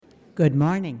Good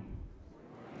morning.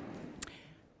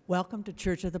 Welcome to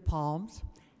Church of the Palms.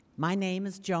 My name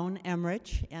is Joan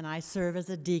Emmerich, and I serve as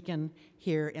a deacon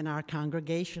here in our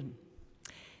congregation.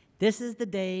 This is the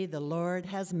day the Lord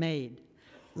has made.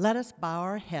 Let us bow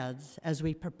our heads as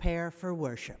we prepare for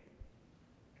worship.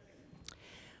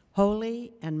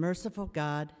 Holy and merciful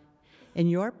God, in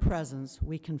your presence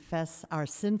we confess our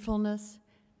sinfulness,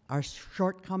 our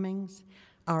shortcomings,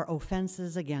 our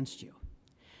offenses against you.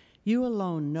 You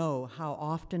alone know how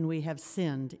often we have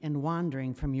sinned in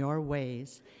wandering from your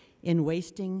ways, in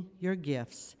wasting your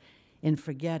gifts, in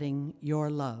forgetting your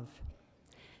love.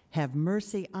 Have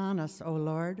mercy on us, O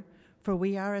Lord, for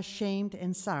we are ashamed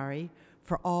and sorry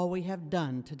for all we have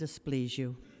done to displease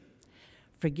you.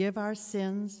 Forgive our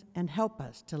sins and help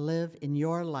us to live in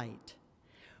your light.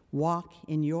 Walk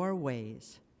in your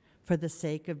ways, for the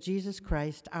sake of Jesus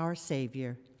Christ, our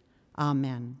Savior.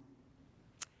 Amen.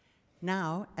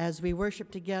 Now, as we worship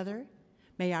together,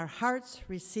 may our hearts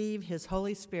receive his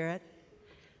Holy Spirit,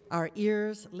 our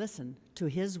ears listen to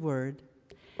his word,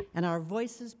 and our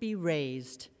voices be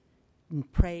raised in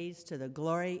praise to the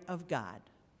glory of God.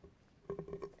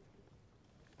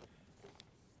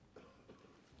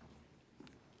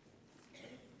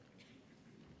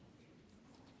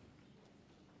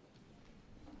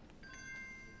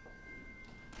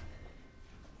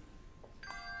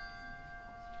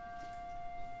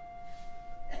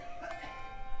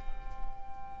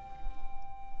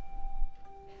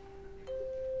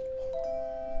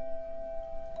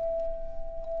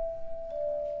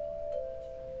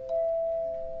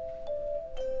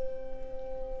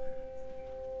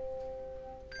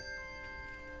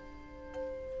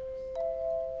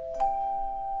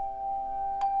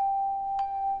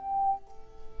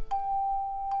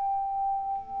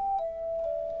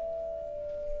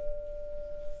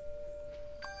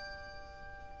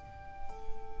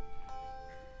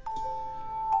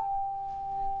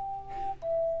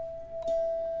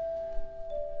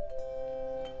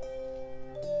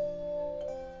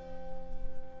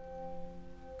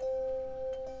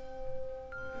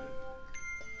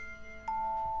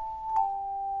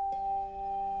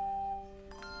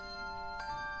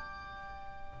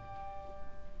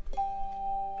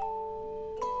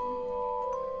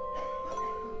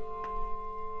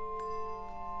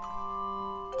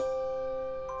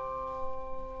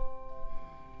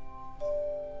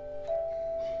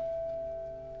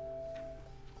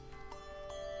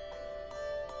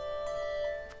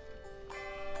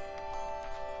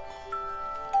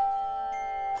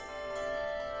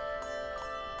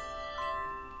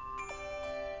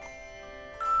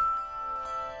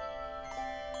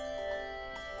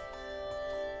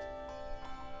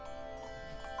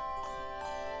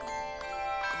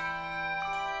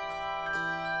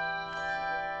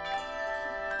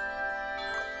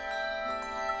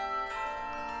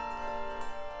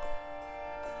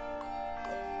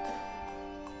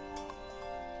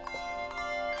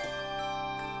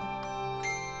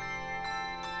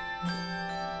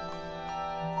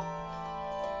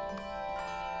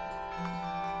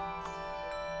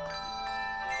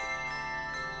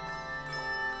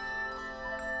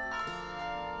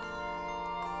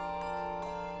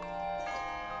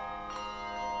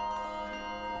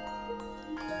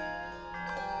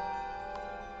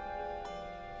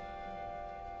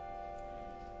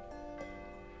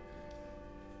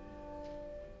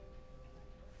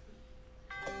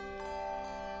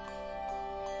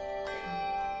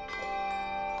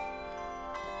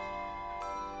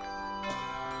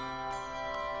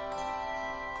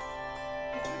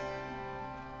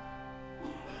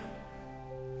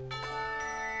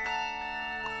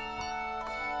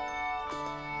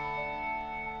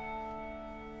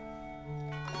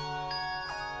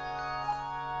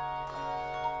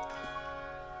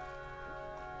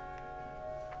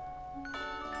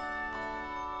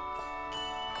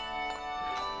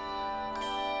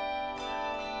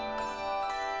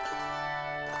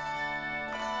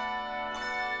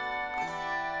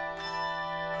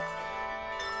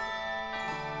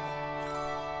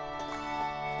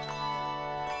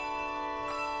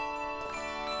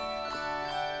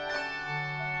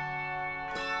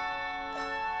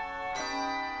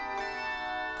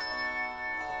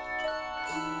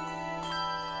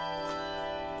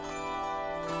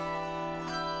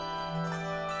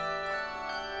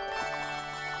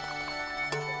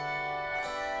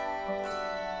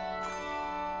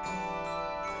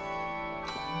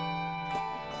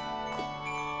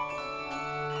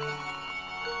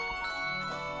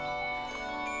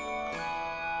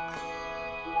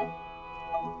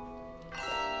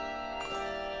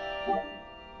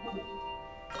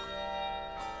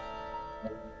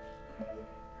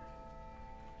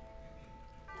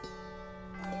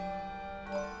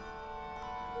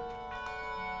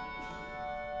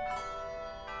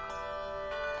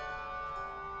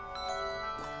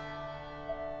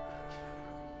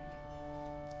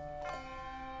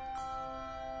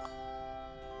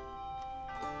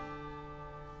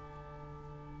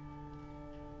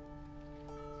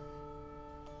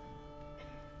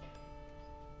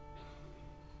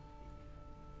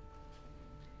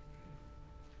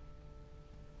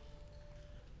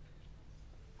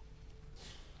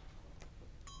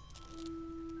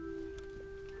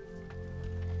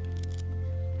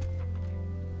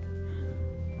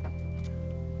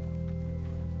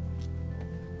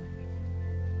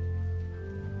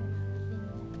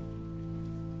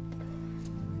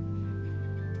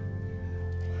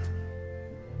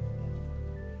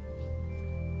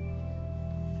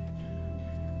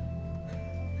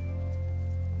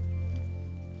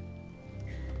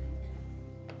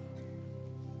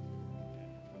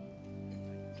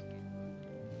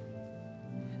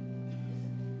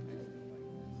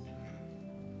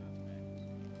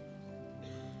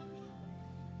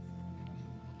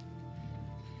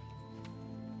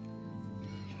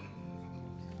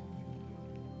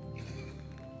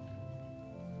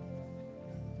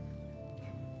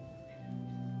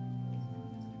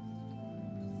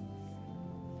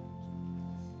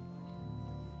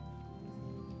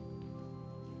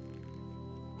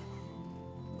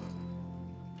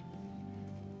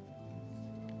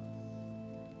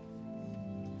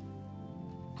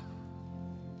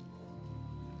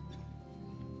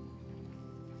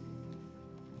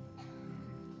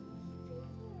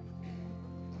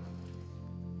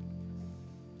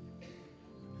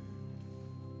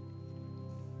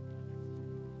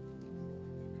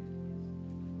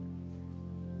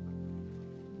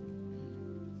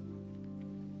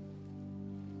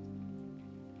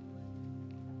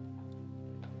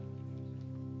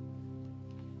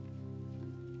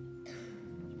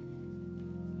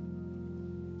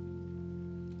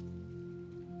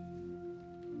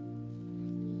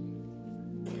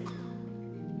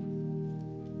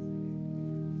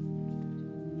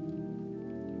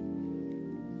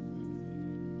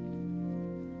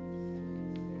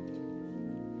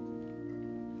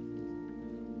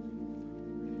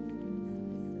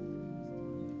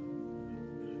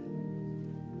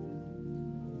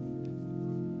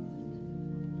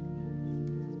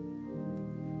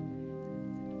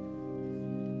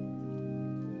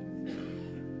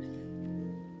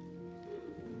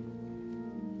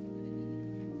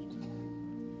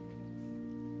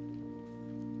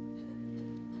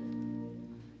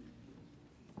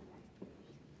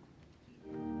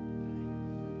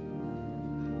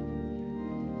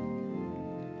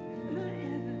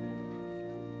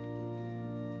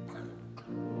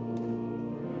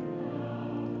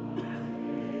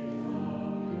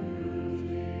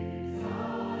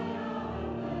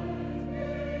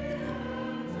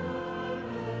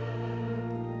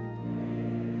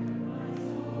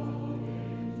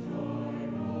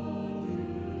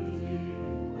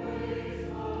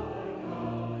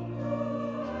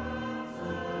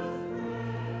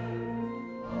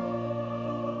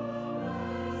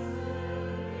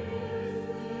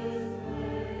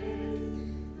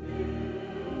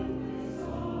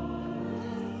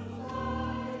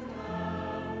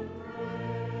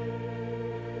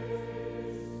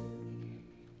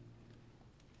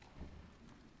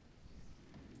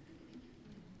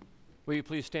 Will you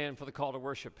please stand for the call to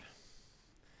worship?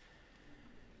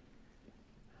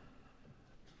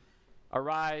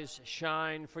 Arise,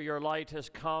 shine, for your light has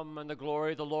come, and the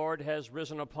glory of the Lord has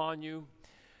risen upon you.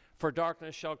 For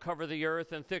darkness shall cover the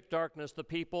earth, and thick darkness the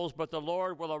peoples, but the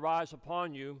Lord will arise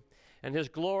upon you, and his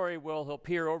glory will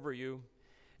appear over you.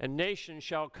 And nations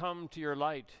shall come to your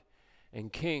light,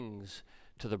 and kings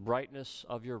to the brightness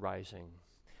of your rising.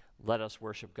 Let us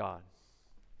worship God.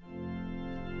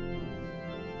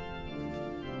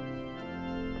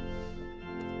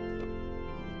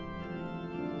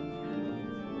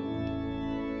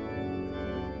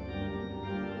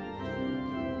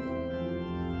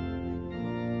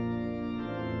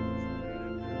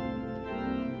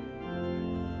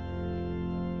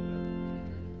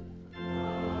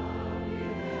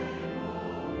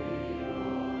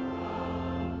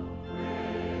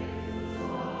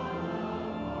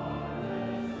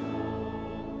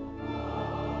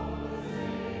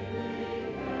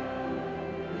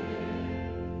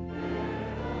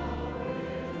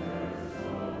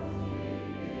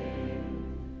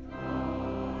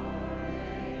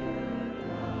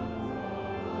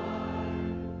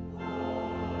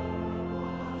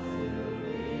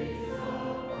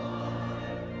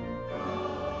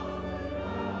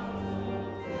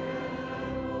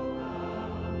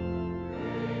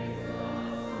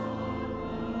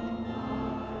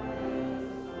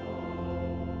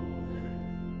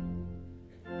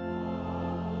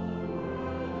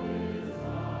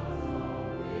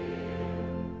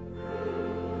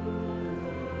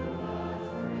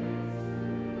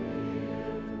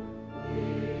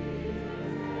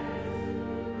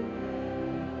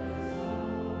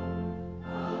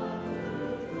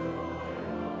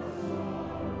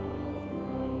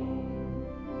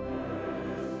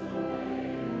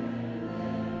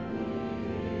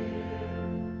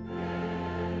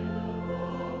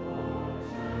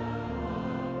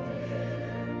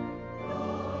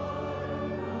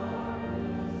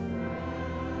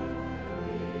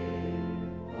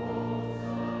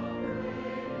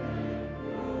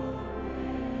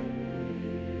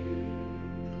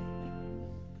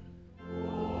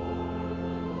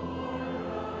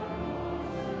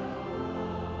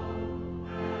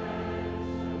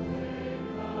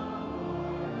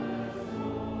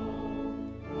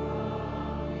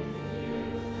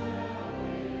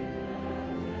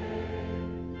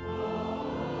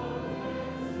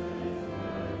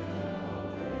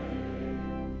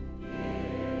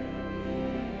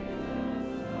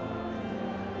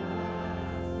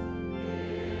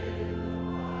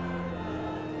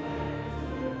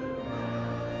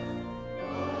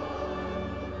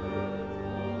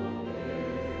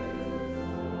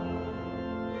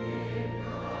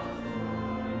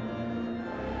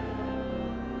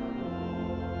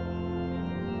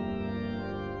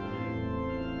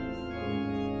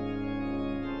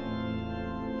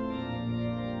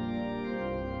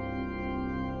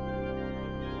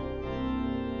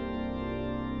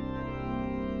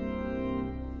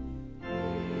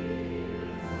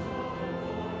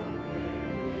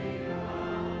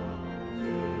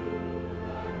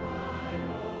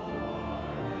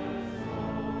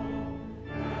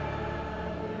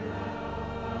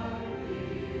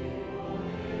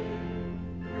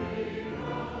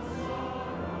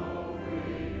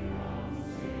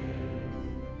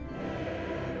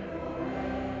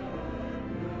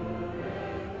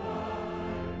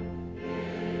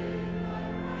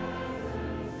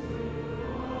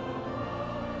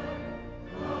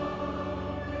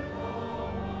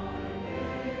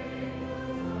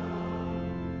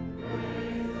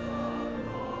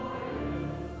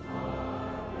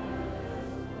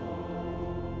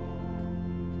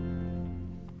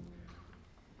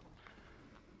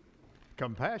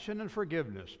 Compassion and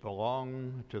forgiveness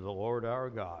belong to the Lord our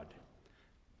God.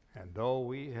 And though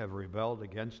we have rebelled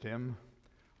against him,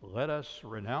 let us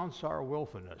renounce our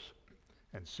willfulness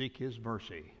and seek his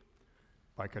mercy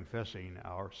by confessing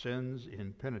our sins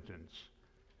in penitence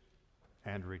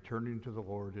and returning to the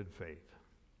Lord in faith.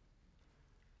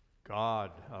 God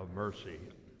of mercy,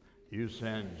 you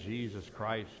send Jesus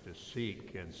Christ to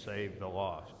seek and save the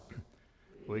lost.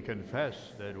 We confess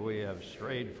that we have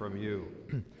strayed from you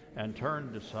and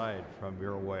turned aside from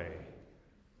your way.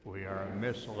 We are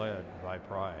misled by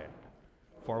pride,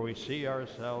 for we see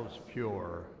ourselves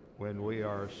pure when we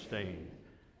are stained,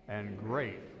 and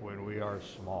great when we are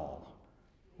small.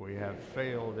 We have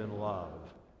failed in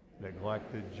love,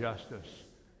 neglected justice,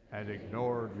 and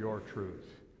ignored your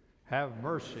truth. Have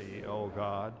mercy, O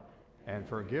God, and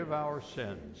forgive our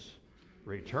sins.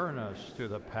 Return us to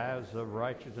the paths of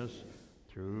righteousness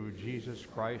through Jesus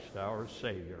Christ our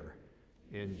Savior.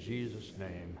 In Jesus'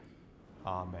 name,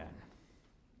 amen.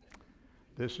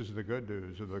 This is the good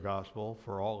news of the gospel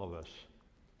for all of us.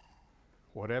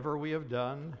 Whatever we have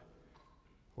done,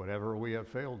 whatever we have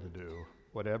failed to do,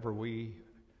 whatever we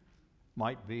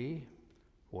might be,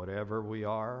 whatever we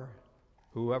are,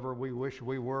 whoever we wish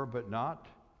we were but not,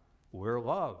 we're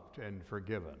loved and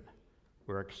forgiven.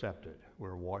 We're accepted.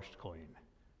 We're washed clean.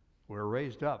 We're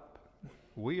raised up.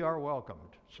 We are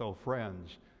welcomed. So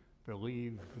friends,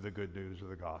 believe the good news of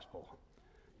the gospel.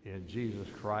 In Jesus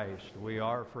Christ, we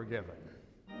are forgiven.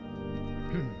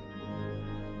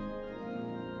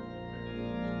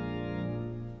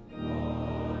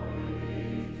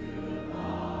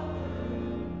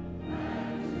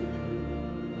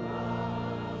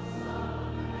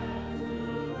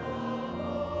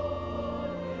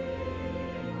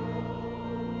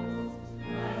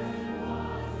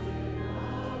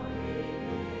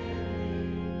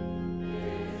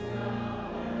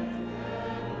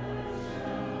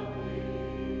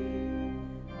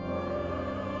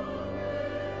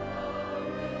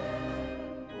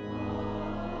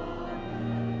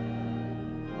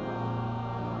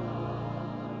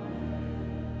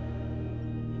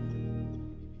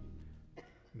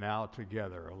 Now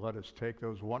together, let us take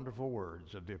those wonderful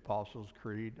words of the Apostles'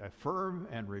 Creed, affirm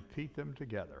and repeat them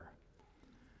together.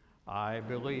 I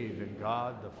believe in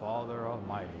God the Father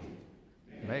Almighty,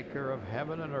 maker of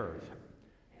heaven and earth,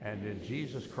 and in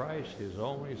Jesus Christ, his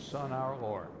only Son, our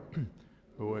Lord,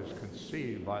 who was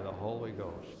conceived by the Holy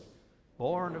Ghost,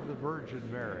 born of the Virgin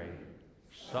Mary,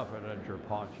 suffered under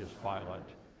Pontius Pilate,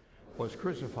 was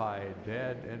crucified,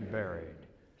 dead, and buried.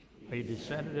 He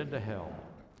descended into hell.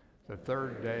 The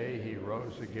third day he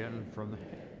rose again from the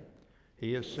dead.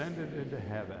 He ascended into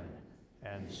heaven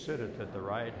and sitteth at the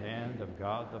right hand of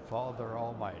God the Father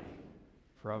Almighty.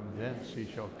 From thence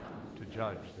he shall come to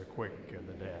judge the quick and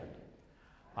the dead.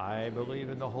 I believe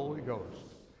in the Holy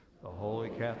Ghost, the Holy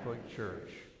Catholic Church,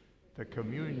 the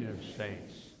communion of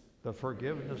saints, the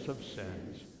forgiveness of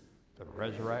sins, the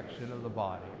resurrection of the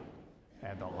body,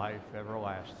 and the life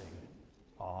everlasting.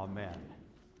 Amen.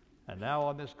 And now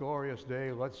on this glorious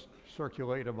day, let's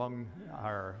circulate among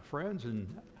our friends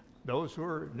and those who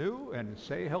are new and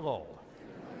say hello.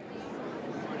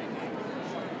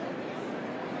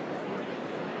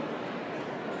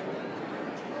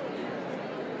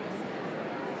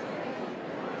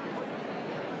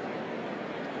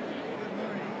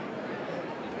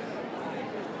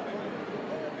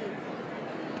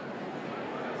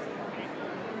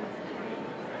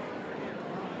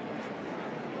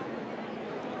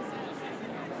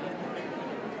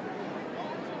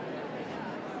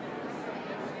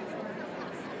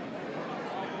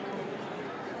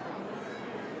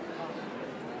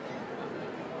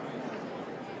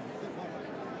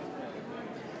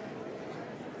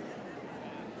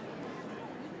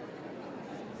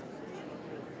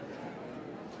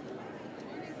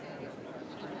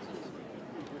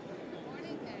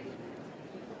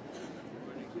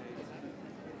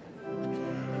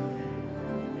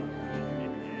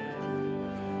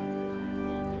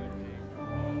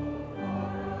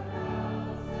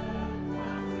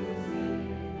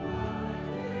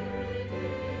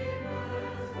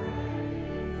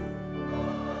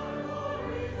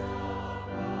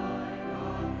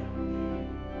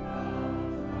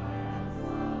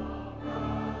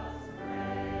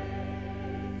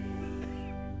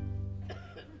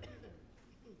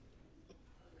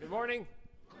 Good morning.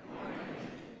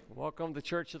 Welcome to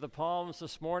Church of the Palms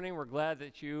this morning. We're glad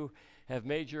that you have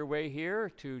made your way here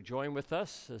to join with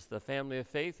us as the family of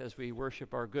faith as we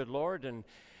worship our good Lord and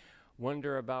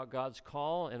wonder about God's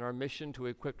call and our mission to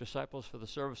equip disciples for the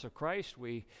service of Christ.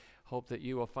 We hope that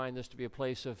you will find this to be a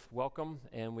place of welcome,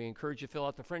 and we encourage you to fill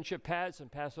out the friendship pads and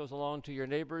pass those along to your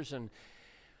neighbors and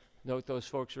note those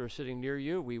folks who are sitting near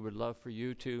you. We would love for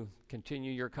you to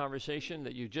continue your conversation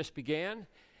that you just began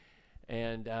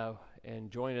and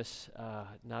join us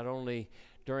not only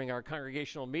during our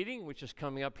congregational meeting, which is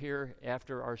coming up here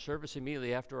after our service,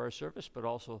 immediately after our service, but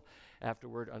also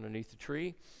afterward underneath the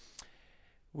tree.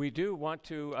 We do want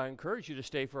to encourage you to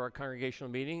stay for our congregational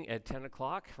meeting at 10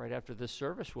 o'clock, right after this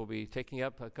service. We'll be taking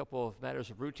up a couple of matters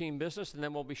of routine business, and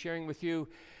then we'll be sharing with you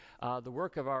the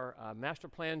work of our master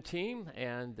plan team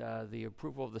and the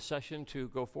approval of the session to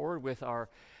go forward with our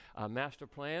master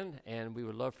plan, and we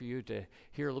would love for you to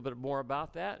hear a little bit more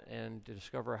about that and to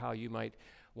discover how you might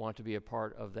want to be a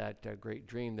part of that great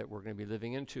dream that we're going to be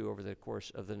living into over the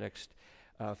course of the next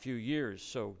few years.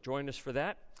 So join us for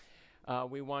that.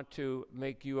 We want to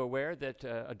make you aware that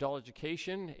adult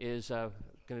education is going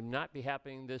to not be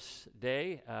happening this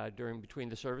day between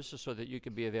the services, so that you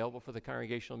can be available for the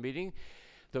congregational meeting.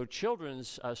 Though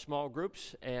children's small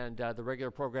groups and the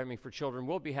regular programming for children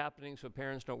will be happening, so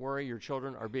parents, don't worry, your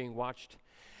children are being watched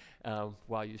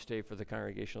while you stay for the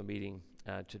congregational meeting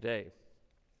today.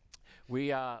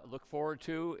 We look forward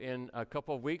to, in a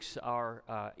couple of weeks,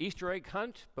 our Easter egg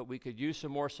hunt, but we could use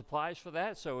some more supplies for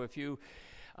that. So if you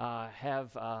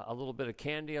have a little bit of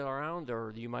candy around,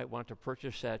 or you might want to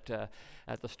purchase at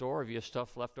the store, if you have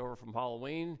stuff left over from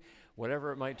Halloween,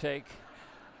 whatever it might take,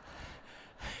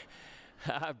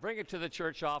 bring it to the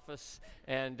church office,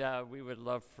 and we would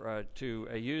love to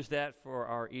use that for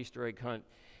our Easter egg hunt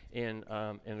in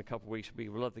a couple weeks. We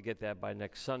would love to get that by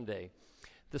next Sunday.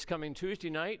 This coming Tuesday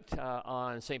night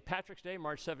on St. Patrick's Day,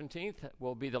 March 17th,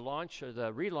 will be the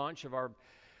relaunch of our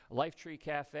Life Tree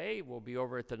Cafe. We'll be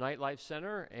over at the Nightlife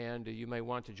Center, and you may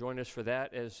want to join us for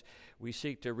that as we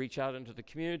seek to reach out into the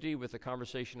community with a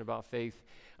conversation about faith,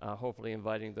 hopefully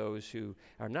inviting those who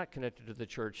are not connected to the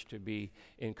church to be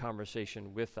in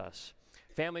conversation with us.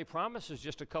 Family Promise is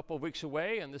just a couple of weeks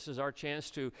away, and this is our chance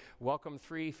to welcome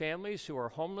 3 families who are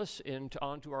homeless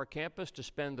onto our campus to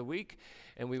spend the week.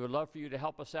 And we would love for you to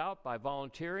help us out by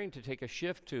volunteering to take a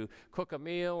shift to cook a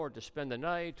meal or to spend the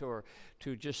night or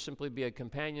to just simply be a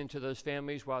companion to those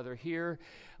families while they're here.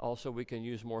 Also, we can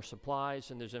use more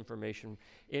supplies, and there's information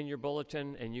in your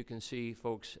bulletin, and you can see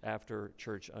folks after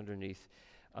church underneath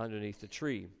the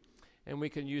tree. And we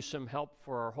can use some help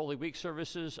for our Holy Week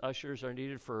services. Ushers are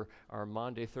needed for our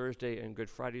Maundy, Thursday, and Good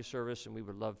Friday service, and we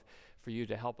would love for you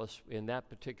to help us in that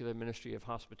particular ministry of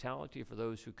hospitality for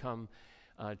those who come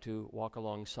to walk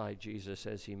alongside Jesus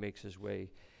as he makes his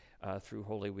way through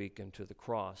Holy Week and to the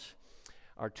cross.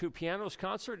 Our Two Pianos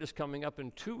concert is coming up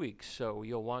in 2 weeks, so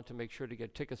you'll want to make sure to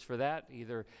get tickets for that,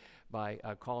 either by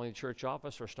calling the church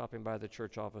office or stopping by the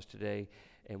church office today,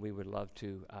 and we would love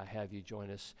to have you join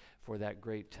us for that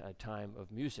great time of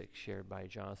music shared by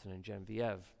Jonathan and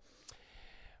Genevieve.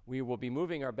 We will be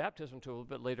moving our baptism to a little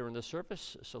bit later in the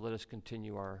service, so let us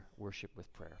continue our worship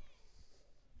with prayer.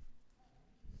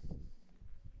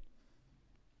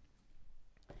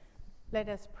 Let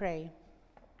us pray.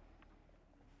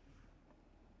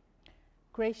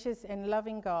 Gracious and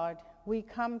loving God, we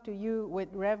come to you with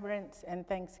reverence and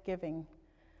thanksgiving.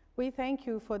 We thank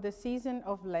you for the season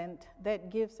of Lent that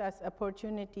gives us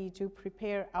opportunity to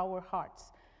prepare our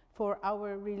hearts for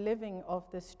our reliving of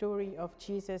the story of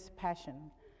Jesus' passion.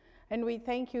 And we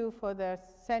thank you for the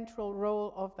central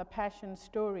role of the passion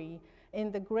story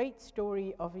in the great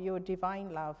story of your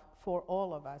divine love for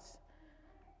all of us.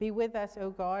 Be with us, O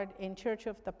God, in Church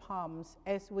of the Palms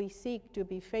as we seek to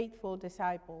be faithful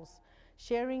disciples,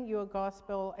 sharing your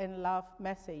gospel and love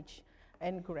message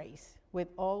and grace with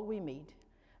all we meet.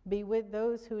 Be with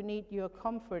those who need your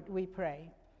comfort, we pray.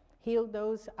 Heal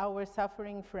those our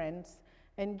suffering friends,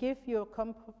 and give your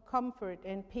comfort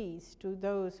and peace to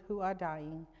those who are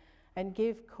dying, and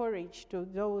give courage to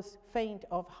those faint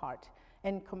of heart,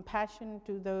 and compassion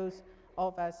to those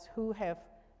of us who have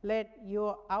let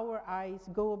our eyes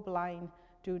go blind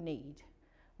to need.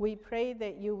 We pray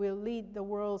that you will lead the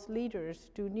world's leaders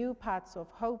to new paths of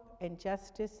hope and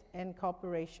justice and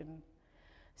cooperation.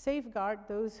 Safeguard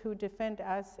those who defend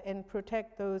us and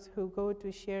protect those who go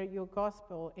to share your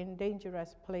gospel in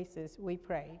dangerous places, we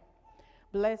pray.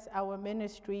 Bless our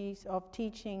ministries of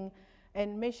teaching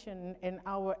and mission and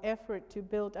our effort to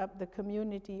build up the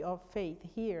community of faith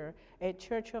here at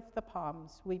Church of the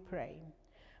Palms, we pray.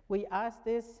 We ask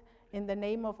this in the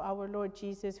name of our Lord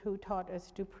Jesus, who taught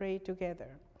us to pray together.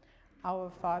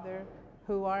 Our Father,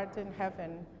 who art in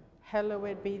heaven,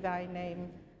 hallowed be thy name.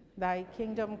 Thy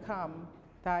kingdom come,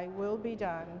 thy will be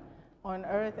done, on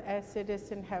earth as it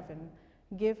is in heaven.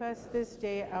 Give us this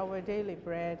day our daily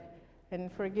bread, and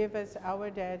forgive us our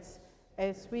debts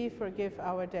as we forgive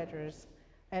our debtors.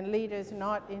 And lead us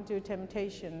not into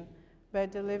temptation,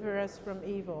 but deliver us from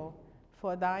evil.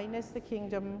 For thine is the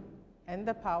kingdom, and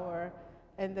the power,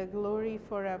 and the glory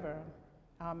forever.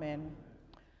 Amen.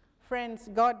 Friends,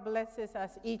 God blesses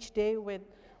us each day with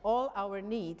all our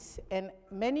needs, and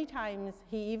many times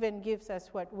he even gives us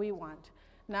what we want.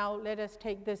 Now let us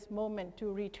take this moment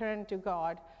to return to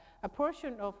God a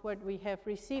portion of what we have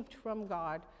received from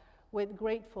God with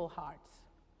grateful hearts.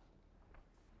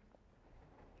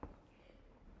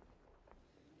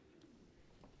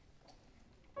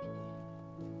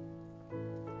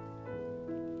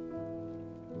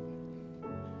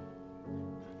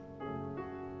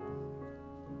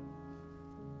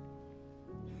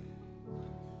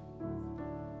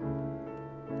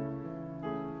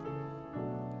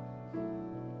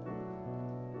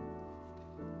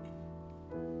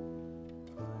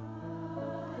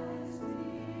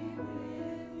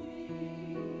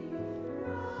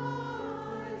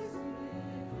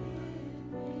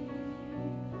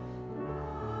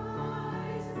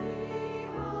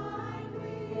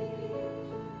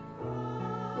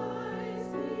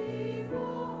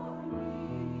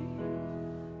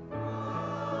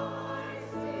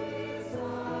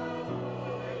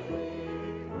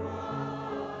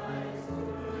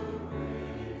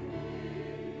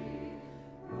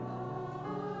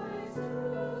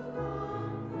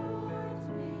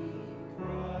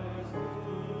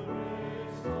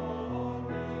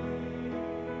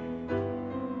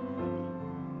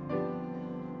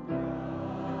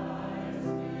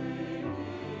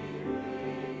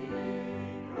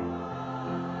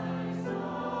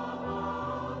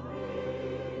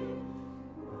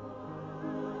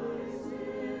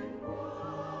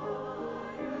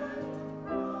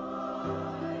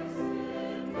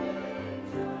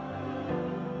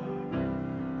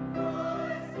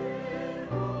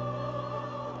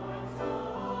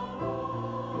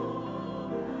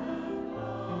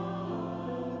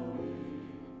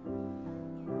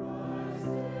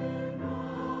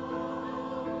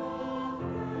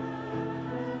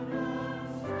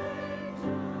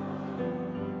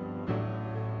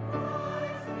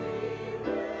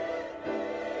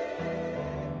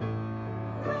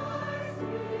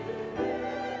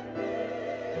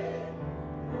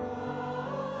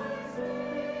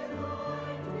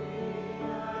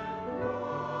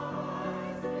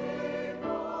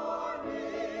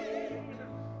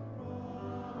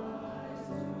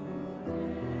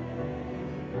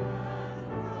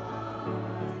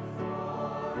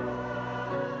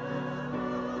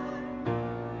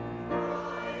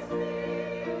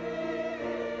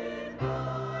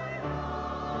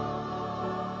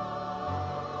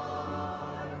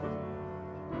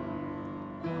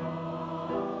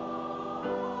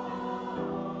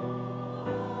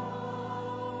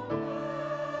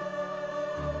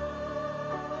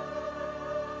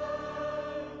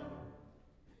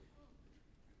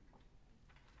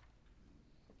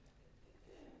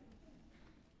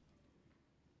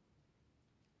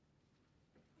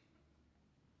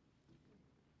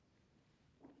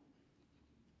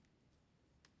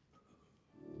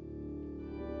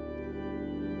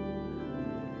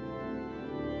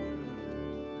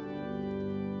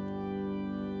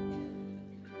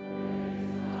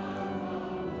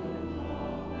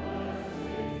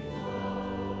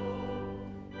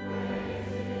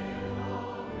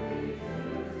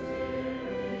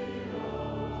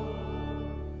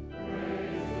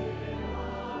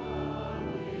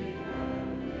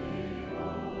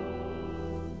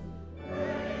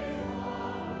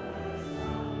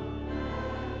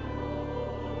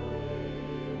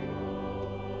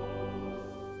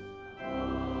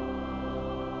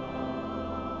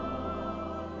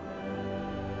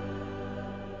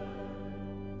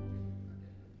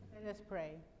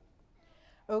 pray.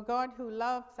 O God, who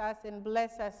loves us and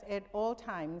blesses us at all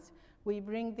times, we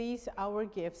bring these our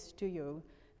gifts to you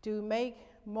to make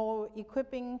more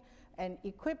equipping and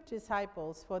equip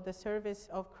disciples for the service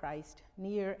of Christ,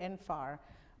 near and far.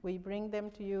 We bring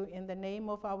them to you in the name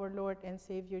of our Lord and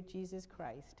Savior Jesus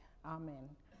Christ. Amen.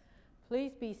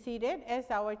 Please be seated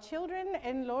as our children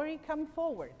and Lori come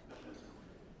forward.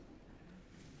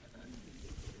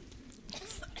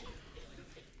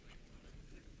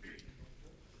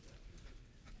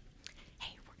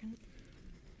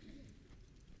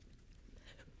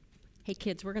 Hey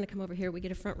kids, we're going to come over here. We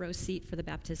get a front row seat for the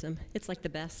baptism. It's like the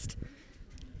best.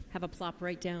 Have a plop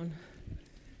right down.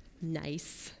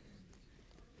 Nice.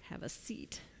 Have a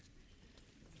seat.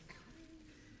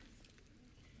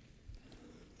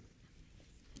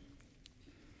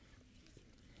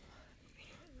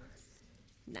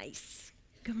 Nice.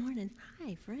 Good morning.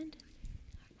 Hi, friend.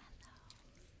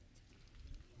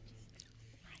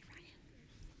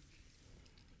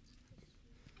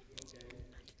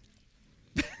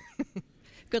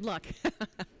 Good luck.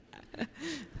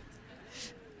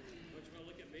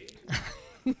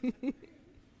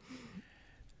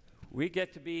 We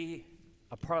get to be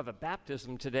a part of a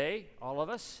baptism today, all of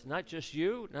us, not just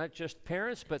you, not just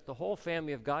parents, but the whole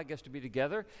family of God gets to be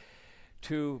together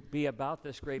to be about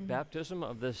this great baptism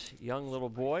of this young little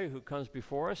boy who comes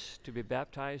before us to be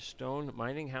baptized, Stone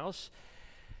Mining House.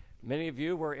 Many of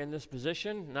you were in this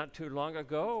position not too long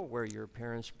ago where your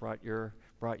parents brought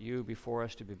you before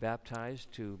us to be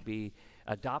baptized, to be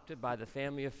adopted by the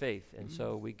family of faith. And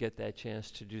so we get that chance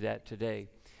to do that today.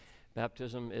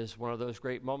 Baptism is one of those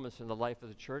great moments in the life of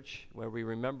the church where we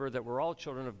remember that we're all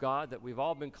children of God, that we've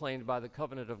all been claimed by the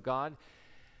covenant of God.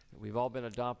 We've all been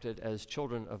adopted as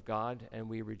children of God, and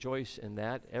we rejoice in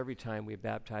that every time we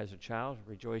baptize a child,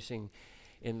 rejoicing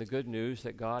in the good news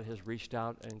that God has reached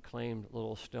out and claimed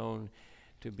little Stone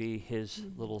to be his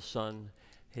little son,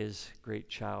 his great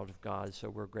child of God. So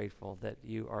we're grateful that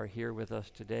you are here with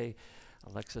us today,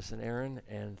 Alexis and Aaron,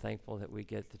 and thankful that we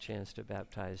get the chance to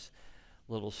baptize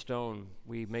little Stone.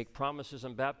 We make promises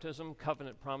in baptism,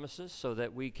 covenant promises, so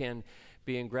that we can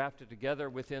be engrafted together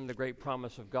within the great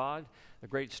promise of God, the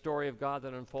great story of God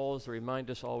that unfolds to remind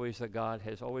us always that God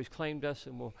has always claimed us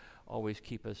and will always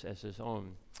keep us as his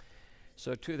own.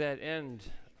 So to that end,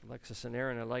 Alexis and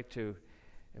Aaron, I'd like to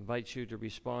invite you to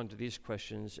respond to these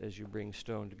questions as you bring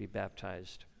Stone to be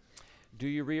baptized. Do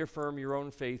you reaffirm your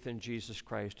own faith in Jesus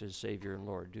Christ as Savior and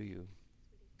Lord? Do you?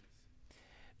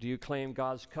 Do you claim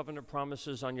God's covenant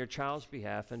promises on your child's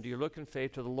behalf? And do you look in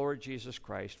faith to the Lord Jesus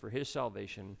Christ for his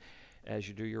salvation as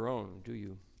you do your own? Do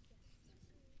you?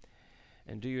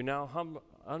 And do you now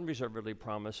unreservedly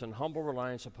promise in humble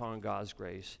reliance upon God's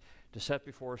grace to set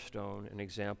before Stone an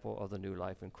example of the new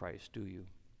life in Christ? Do you?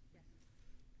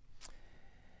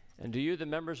 And do you, the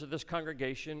members of this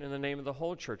congregation, in the name of the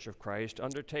whole Church of Christ,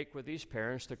 undertake with these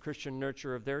parents the Christian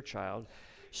nurture of their child,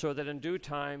 so that in due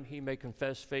time he may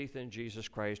confess faith in Jesus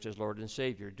Christ as Lord and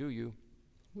Savior? Do you?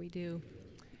 We do.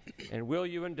 And will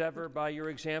you endeavor by your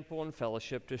example and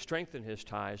fellowship to strengthen his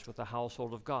ties with the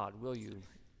household of God? Will you?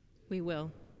 We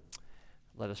will.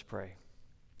 Let us pray.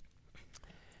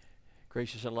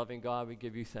 Gracious and loving God, we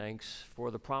give you thanks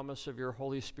for the promise of your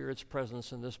Holy Spirit's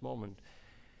presence in this moment.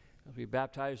 As we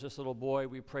baptize this little boy,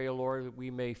 we pray, O Lord, that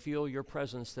we may feel your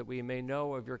presence, that we may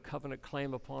know of your covenant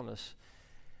claim upon us,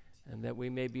 and that we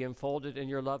may be enfolded in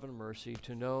your love and mercy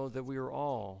to know that we are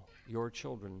all your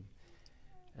children,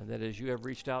 and that as you have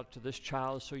reached out to this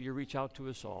child, so you reach out to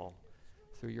us all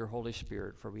through your Holy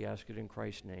Spirit, for we ask it in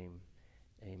Christ's name.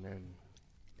 Amen.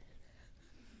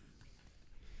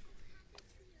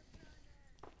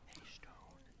 Hey, Stone.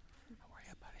 How are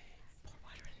you, buddy? Pour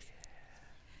water in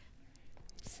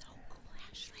this. So cool,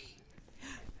 Ashley.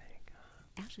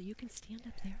 Ashley, you can stand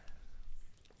up there.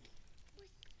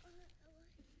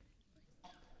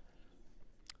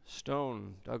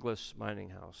 Stone, Douglas Mining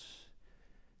House,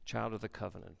 child of the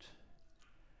covenant,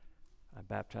 I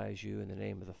baptize you in the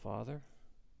name of the Father,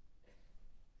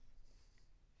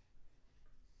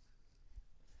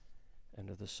 and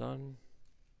of the Son,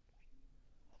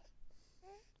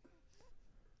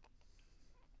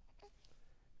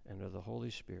 and of the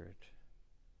Holy Spirit.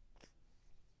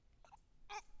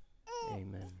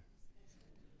 Amen.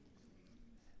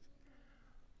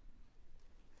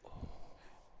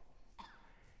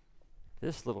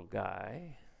 This little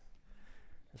guy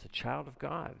is a child of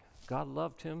God. God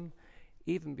loved him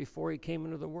even before he came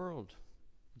into the world,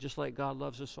 just like God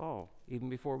loves us all, even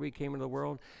before we came into the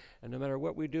world. And no matter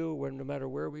what we do, no matter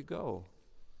where we go,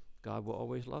 God will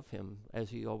always love him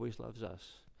as he always loves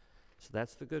us. So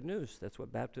that's the good news. That's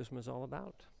what baptism is all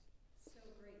about. So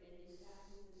great.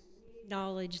 And in baptism,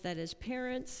 acknowledge that as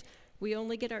parents, we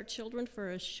only get our children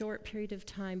for a short period of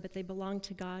time, but they belong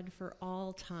to God for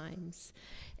all times.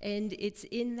 And it's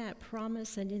in that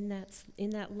promise and in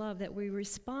that love that we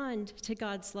respond to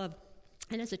God's love.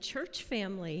 And as a church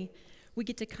family, we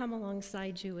get to come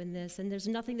alongside you in this, and there's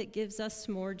nothing that gives us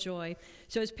more joy.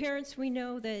 So as parents, we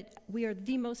know that we are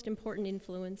the most important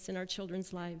influence in our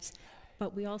children's lives,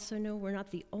 but we also know we're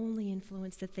not the only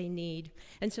influence that they need.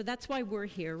 And so that's why we're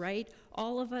here, right?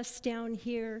 All of us down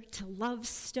here to love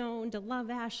Stone, to love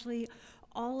Ashley,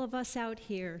 all of us out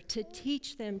here to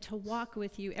teach them to walk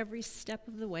with you every step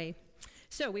of the way.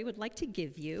 So we would like to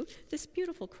give you this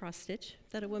beautiful cross stitch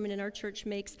that a woman in our church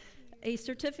makes, a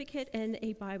certificate and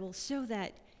a Bible, so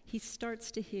that he starts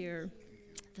to hear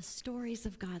the stories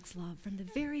of God's love from the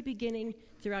very beginning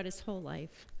throughout his whole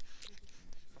life.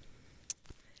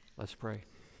 Let's pray.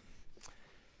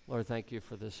 Lord, thank you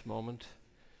for this moment,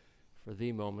 for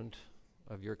the moment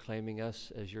of your claiming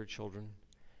us as your children.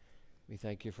 We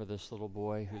thank you for this little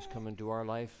boy who's come into our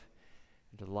life,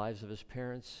 into the lives of his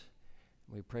parents.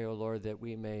 We pray, O Lord, that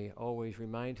we may always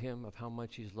remind him of how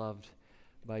much he's loved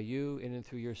by you in and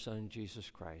through your Son,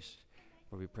 Jesus Christ.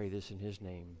 For we pray this in his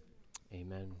name.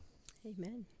 Amen.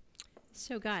 Amen.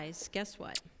 So guys, guess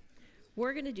what?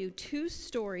 We're going to do 2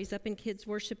 stories up in Kids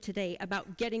Worship today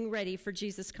about getting ready for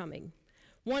Jesus coming.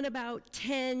 One about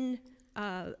 10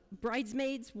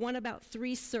 bridesmaids, one about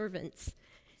 3 servants.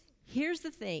 Here's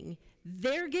the thing.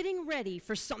 They're getting ready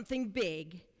for something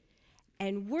big,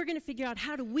 and we're going to figure out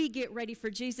how do we get ready for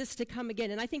Jesus to come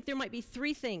again. And I think there might be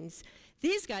 3 things.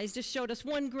 These guys just showed us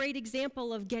one great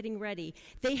example of getting ready.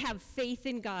 They have faith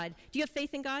in God. Do you have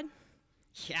faith in God?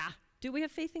 Yeah. Do we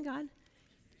have faith in God?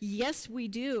 Yes, we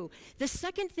do. The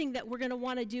second thing that we're going to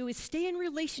want to do is stay in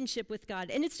relationship with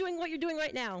God. And it's doing what you're doing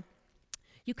right now.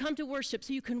 You come to worship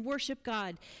so you can worship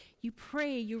God. You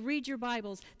pray, you read your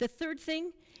Bibles. The third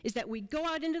thing is that we go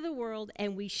out into the world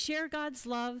and we share God's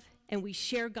love and we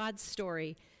share God's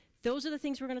story. Those are the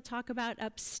things we're going to talk about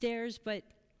upstairs, but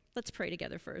let's pray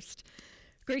together first.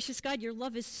 Gracious God, your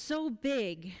love is so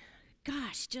big.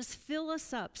 Gosh, just fill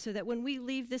us up so that when we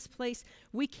leave this place,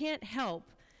 we can't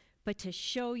help but to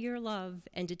show your love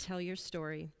and to tell your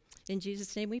story. In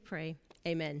Jesus' name we pray.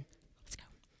 Amen. Let's go.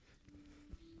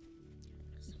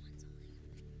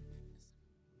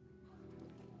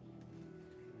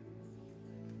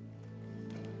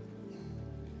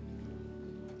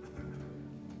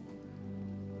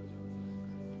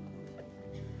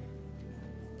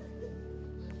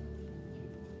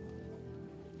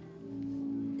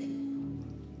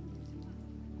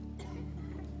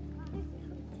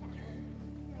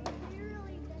 He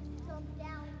really just jumped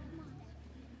down.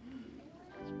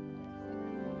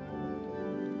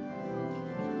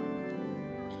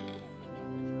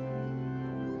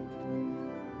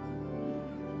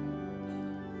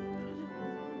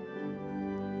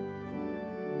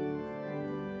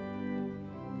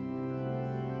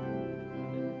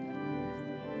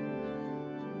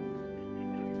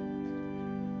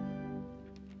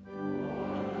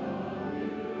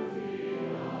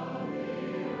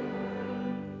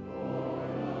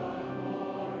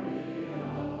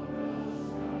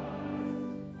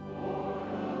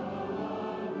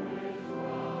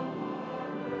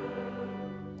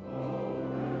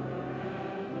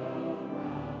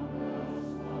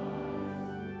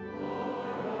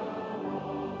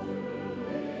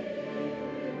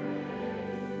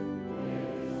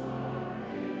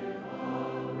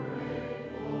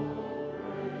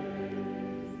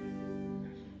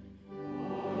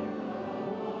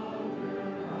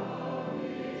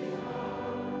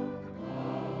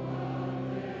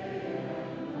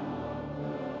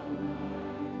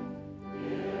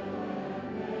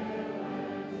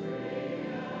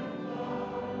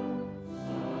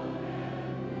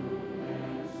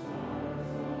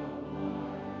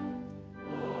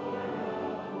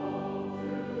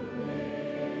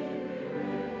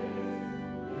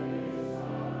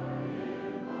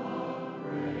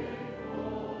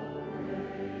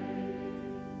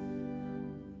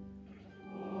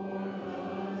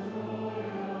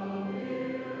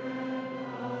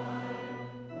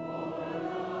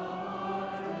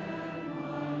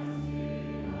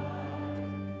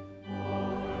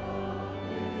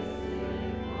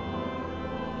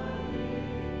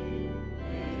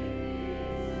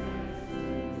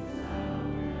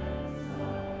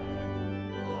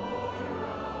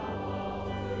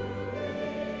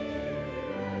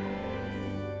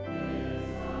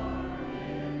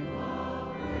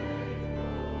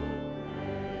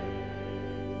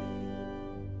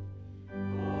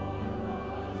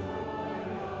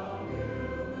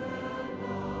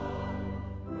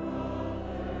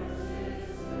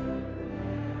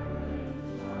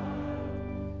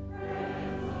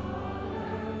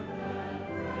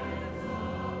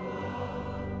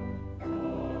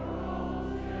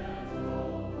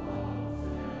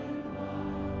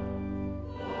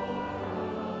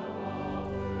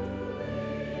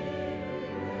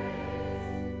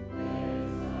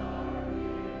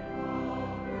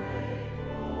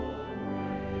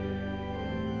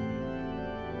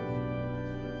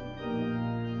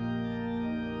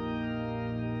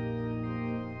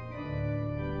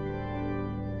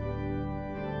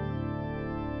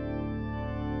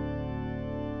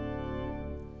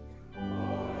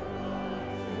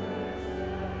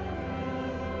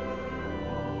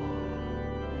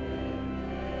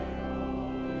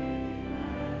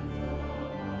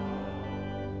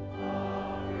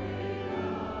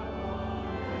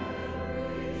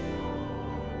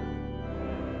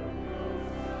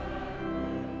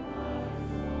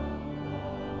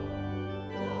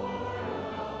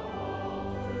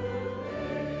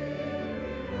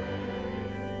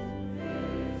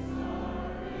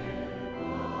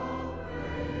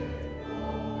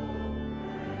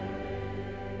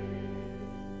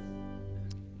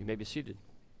 may be seated.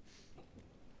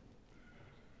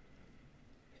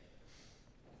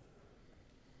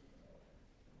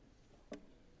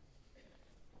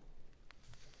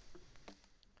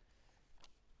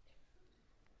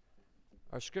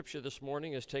 Our scripture this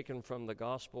morning is taken from the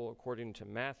Gospel according to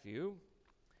Matthew,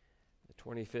 the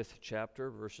 25th chapter,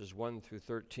 verses 1 through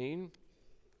 13.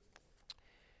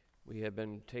 We have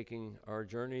been taking our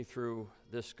journey through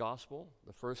this gospel,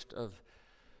 the first of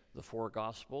the four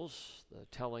Gospels, the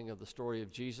telling of the story of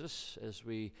Jesus, as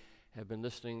we have been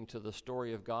listening to the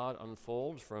story of God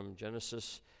unfold from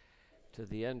Genesis to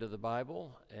the end of the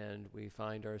Bible, and we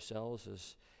find ourselves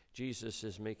as Jesus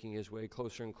is making his way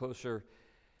closer and closer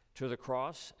to the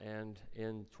cross, and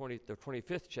in the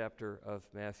 25th chapter of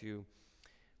Matthew,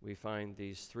 we find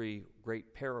these three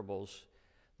great parables,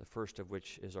 the first of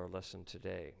which is our lesson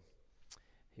today.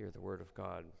 Hear the word of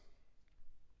God.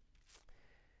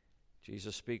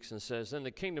 Jesus speaks and says, "Then the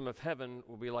kingdom of heaven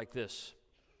will be like this.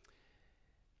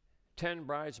 10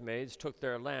 bridesmaids took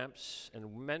their lamps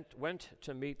and went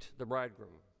to meet the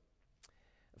bridegroom.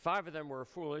 5 of them were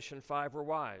foolish and 5 were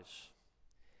wise.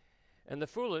 And the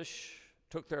foolish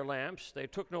took their lamps. They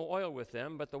took no oil with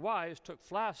them, but the wise took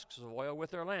flasks of oil with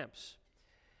their lamps.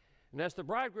 And as the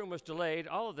bridegroom was delayed,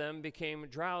 all of them became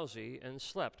drowsy and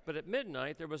slept. But at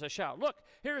midnight there was a shout, 'Look,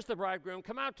 here's the bridegroom,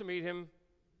 come out to meet him.'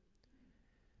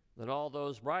 Then all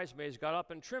those bridesmaids got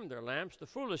up and trimmed their lamps. The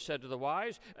foolish said to the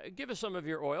wise, 'Give us some of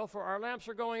your oil, for our lamps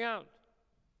are going out.'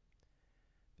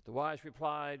 But the wise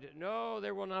replied, 'No,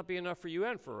 there will not be enough for you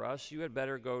and for us. You had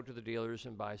better go to the dealers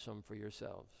and buy some for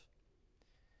yourselves.'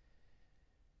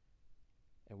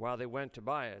 And while they went to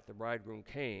buy it, the bridegroom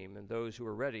came, and those who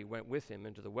were ready went with him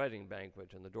into the wedding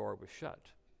banquet, and the door was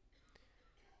shut.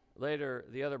 Later,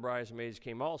 the other bridesmaids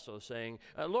came also, saying,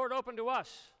 'Lord, open to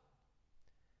us.'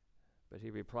 But he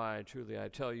replied, 'Truly, I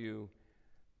tell you,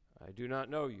 I do not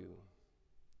know you.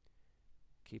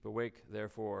 Keep awake,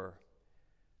 therefore,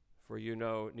 for you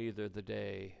know neither the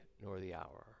day nor the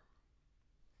hour.'"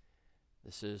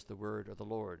 This is the word of the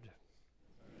Lord.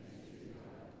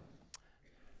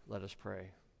 Let us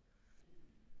pray.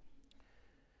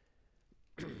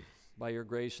 By your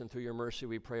grace and through your mercy,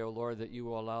 we pray, O Lord, that you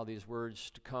will allow these words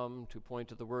to come to point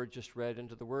to the word just read and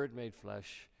to the word made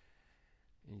flesh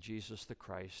in Jesus the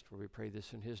Christ, for we pray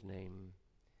this in his name.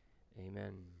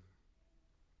 Amen.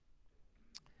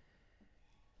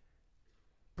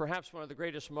 Perhaps one of the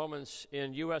greatest moments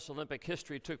in U.S. Olympic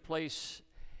history took place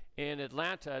in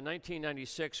Atlanta in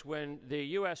 1996 when the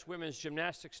U.S. women's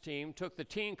gymnastics team took the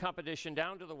team competition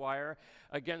down to the wire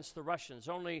against the Russians.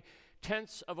 Only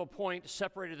tenths of a point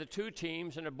separated the two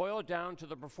teams, and it boiled down to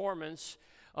the performance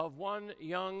of one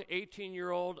young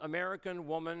 18-year-old American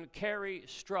woman, Carrie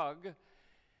Strug,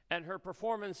 and her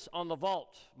performance on the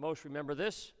vault. Most remember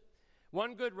this.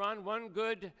 One good run, one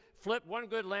good flip, one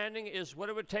good landing is what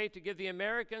it would take to give the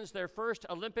Americans their first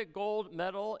Olympic gold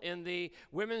medal in the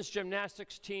women's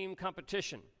gymnastics team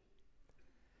competition.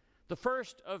 The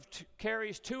first of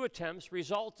Carrie's 2 attempts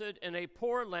resulted in a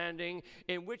poor landing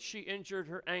in which she injured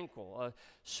her ankle, a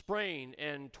sprain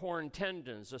and torn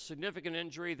tendons, a significant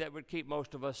injury that would keep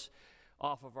most of us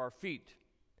off of our feet.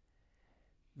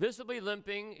 Visibly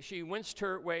limping, she winced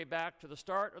her way back to the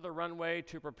start of the runway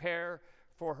to prepare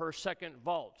for her second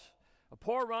vault. A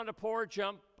poor run, a poor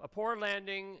jump, a poor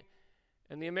landing,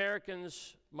 and the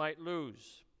Americans might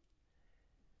lose.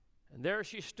 And there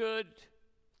she stood,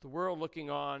 the world looking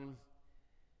on.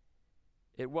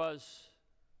 It was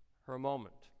her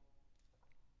moment.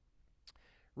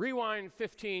 Rewind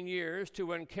 15 years to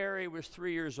when Carrie was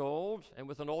 3 years old, and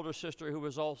with an older sister who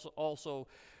was also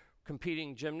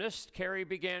competing gymnast, Carrie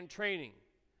began training.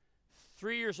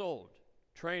 3 years old,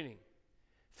 training.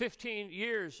 15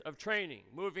 years of training,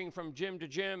 moving from gym to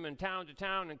gym and town to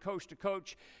town and coach to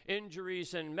coach,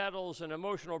 injuries and medals and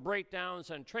emotional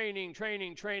breakdowns and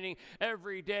training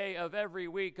every day of every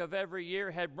week of every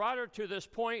year had brought her to this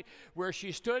point where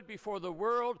she stood before the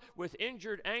world with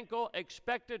injured ankle,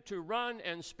 expected to run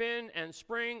and spin and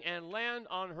spring and land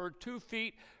on her 2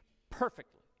 feet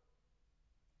perfectly.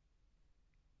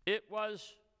 It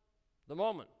was the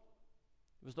moment.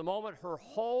 It was the moment her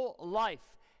whole life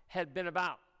had been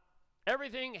about.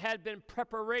 Everything had been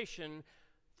preparation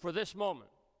for this moment.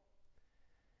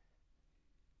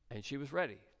 And she was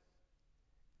ready.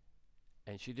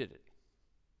 And she did it.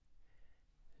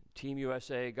 Team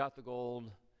USA got the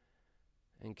gold,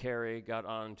 and Carrie got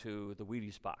onto the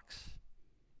Wheaties box.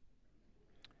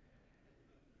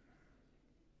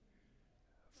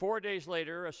 4 days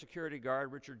later, a security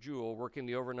guard, Richard Jewell, working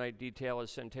the overnight detail at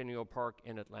Centennial Park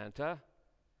in Atlanta,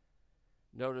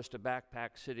 noticed a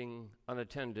backpack sitting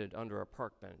unattended under a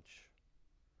park bench.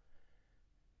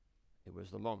 It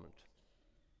was the moment.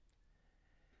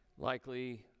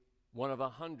 Likely one of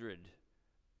 100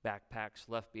 backpacks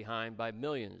left behind by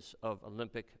millions of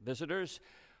Olympic visitors.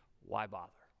 Why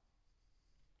bother?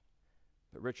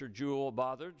 But Richard Jewell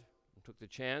bothered and took the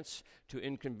chance to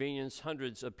inconvenience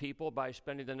hundreds of people by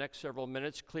spending the next several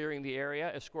minutes clearing the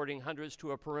area, escorting hundreds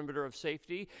to a perimeter of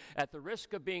safety at the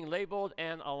risk of being labeled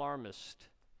an alarmist.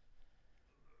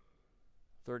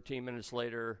 13 minutes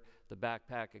later, the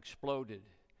backpack exploded,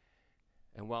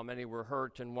 and while many were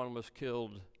hurt and one was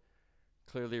killed,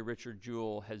 clearly Richard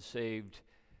Jewell had saved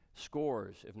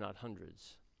scores, if not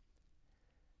hundreds.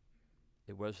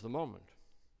 It was the moment.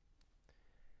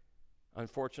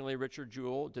 Unfortunately, Richard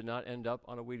Jewell did not end up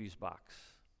on a Wheaties box.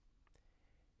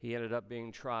 He ended up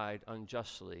being tried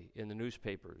unjustly in the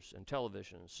newspapers and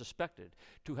television, suspected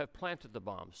to have planted the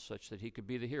bombs such that he could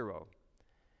be the hero.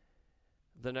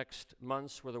 The next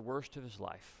months were the worst of his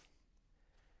life,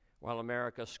 while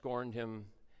America scorned him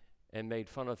and made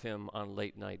fun of him on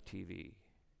late-night TV.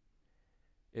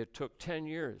 It took 10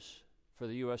 years for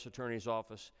the U.S. Attorney's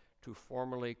Office to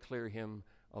formally clear him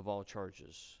of all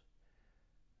charges.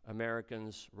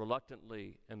 Americans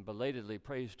reluctantly and belatedly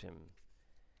praised him.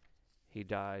 He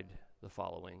died the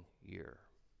following year.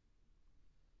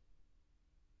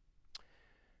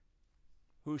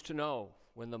 Who's to know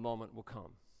when the moment will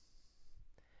come?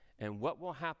 And what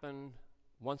will happen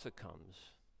once it comes?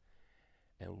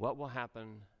 And what will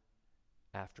happen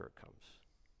after it comes?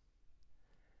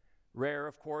 Rare,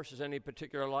 of course, is any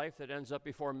particular life that ends up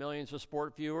before millions of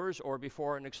sport viewers or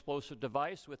before an explosive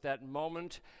device with that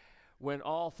moment when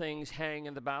all things hang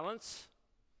in the balance.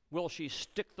 Will she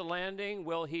stick the landing?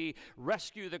 Will he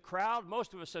rescue the crowd?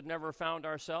 Most of us have never found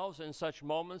ourselves in such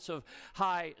moments of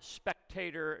high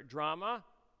spectator drama.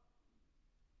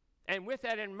 And with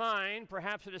that in mind,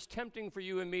 perhaps it is tempting for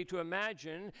you and me to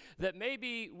imagine that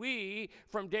maybe we,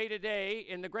 from day to day,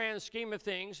 in the grand scheme of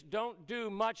things, don't do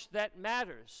much that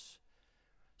matters,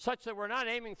 such that we're not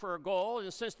aiming for a goal,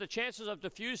 and since the chances of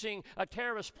defusing a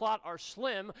terrorist plot are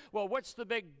slim, well, what's the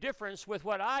big difference with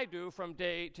what I do from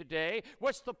day to day?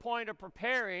 What's the point of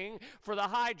preparing for the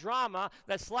high drama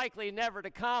that's likely never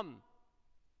to come?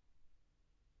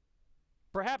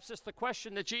 Perhaps it's the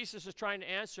question that Jesus is trying to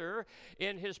answer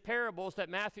in his parables that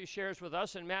Matthew shares with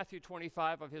us in Matthew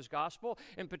 25 of his gospel.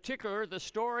 In particular, the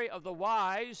story of the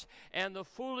wise and the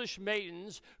foolish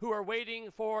maidens who are waiting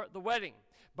for the wedding.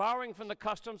 Borrowing from the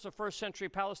customs of first century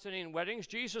Palestinian weddings,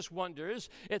 Jesus wonders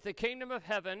if the kingdom of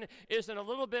heaven isn't a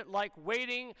little bit like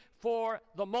waiting for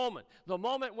the moment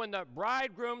when the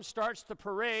bridegroom starts the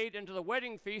parade into the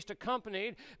wedding feast,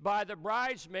 accompanied by the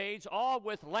bridesmaids, all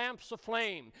with lamps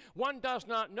aflame. One does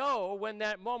not know when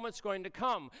that moment's going to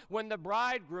come, when the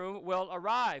bridegroom will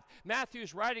arrive.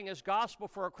 Matthew's writing his gospel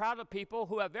for a crowd of people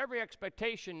who have every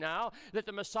expectation now that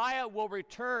the Messiah will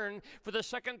return for the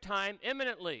second time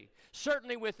imminently,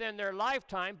 certainly within their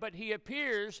lifetime, but he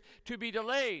appears to be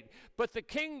delayed. But the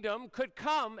kingdom could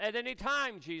come at any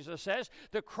time, Jesus says.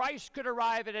 The Christ could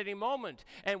arrive at any moment.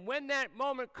 And when that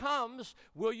moment comes,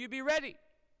 will you be ready?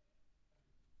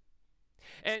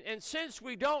 And since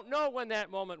we don't know when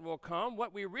that moment will come,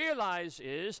 what we realize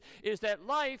is that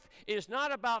life is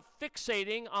not about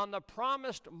fixating on the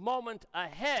promised moment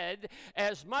ahead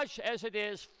as much as it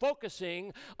is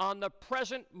focusing on the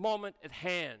present moment at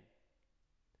hand.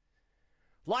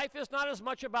 Life is not as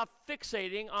much about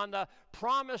fixating on the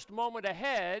promised moment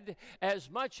ahead as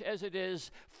much as it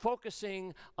is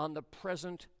focusing on the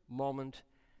present moment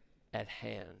at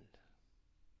hand.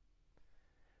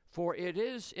 For it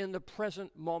is in the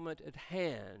present moment at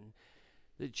hand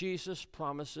that Jesus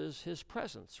promises his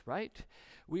presence, right?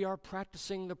 We are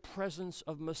practicing the presence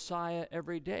of Messiah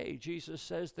every day. Jesus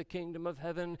says the kingdom of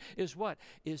heaven is what?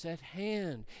 Is at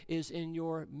hand, is in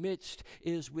your midst,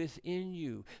 is within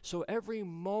you. So every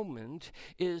moment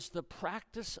is the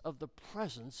practice of the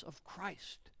presence of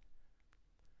Christ.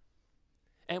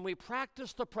 And we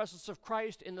practice the presence of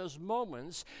Christ in those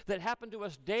moments that happen to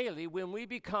us daily when we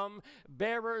become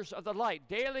bearers of the light.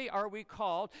 Daily are we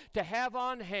called to have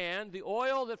on hand the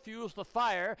oil that fuels the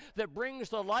fire, that brings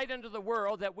the light into the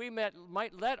world, that we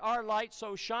might let our light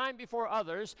so shine before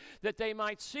others that they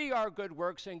might see our good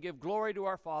works and give glory to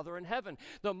our Father in heaven.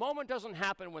 The moment doesn't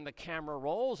happen when the camera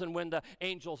rolls and when the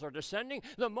angels are descending.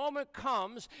 The moment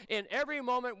comes in every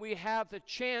moment we have the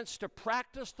chance to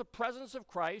practice the presence of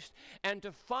Christ and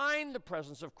to find the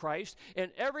presence of Christ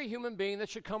in every human being that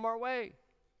should come our way.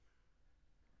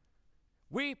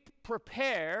 We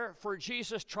prepare for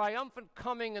Jesus' triumphant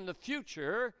coming in the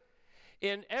future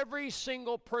in every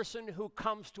single person who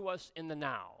comes to us in the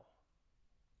now.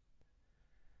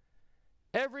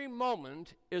 Every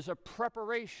moment is a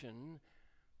preparation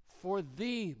for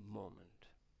the moment.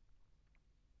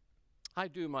 I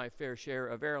do my fair share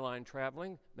of airline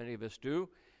traveling, many of us do.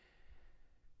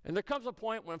 And there comes a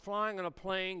point when flying on a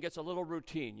plane gets a little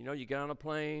routine. You know, you get on a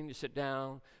plane, you sit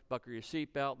down, buckle your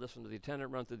seatbelt, listen to the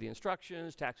attendant run through the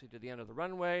instructions, taxi to the end of the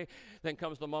runway. Then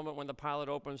comes the moment when the pilot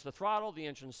opens the throttle, the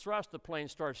engine's thrust, the plane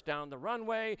starts down the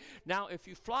runway. Now, if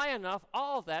you fly enough,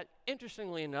 all of that,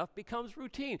 interestingly enough, becomes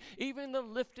routine. Even the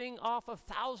lifting off of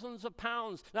thousands of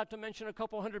pounds, not to mention a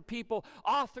couple hundred people,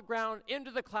 off the ground, into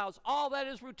the clouds, all that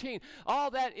is routine. All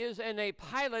that is in a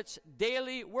pilot's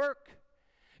daily work.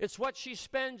 It's what she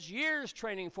spends years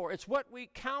training for. It's what we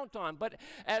count on. But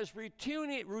as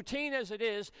routine as it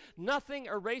is, nothing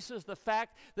erases the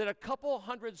fact that a couple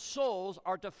hundred souls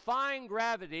are defying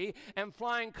gravity and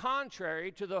flying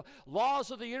contrary to the laws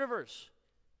of the universe.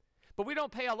 But we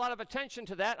don't pay a lot of attention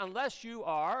to that unless you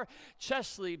are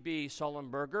Chesley B.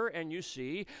 Sullenberger and you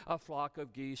see a flock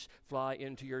of geese fly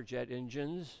into your jet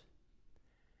engines.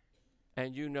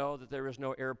 And you know that there is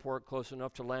no airport close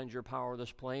enough to land your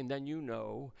powerless plane, then you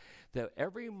know that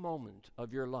every moment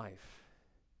of your life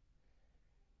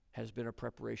has been a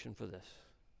preparation for this.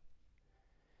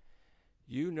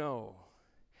 You know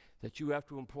that you have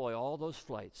to employ all those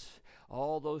flights,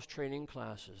 all those training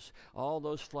classes, all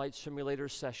those flight simulator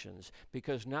sessions,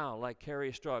 because now, like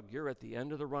Carrie Strug, you're at the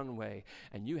end of the runway,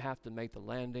 and you have to make the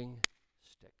landing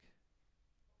stick.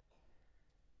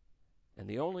 And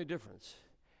the only difference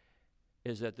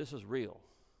is that this is real.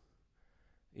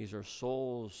 These are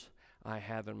souls I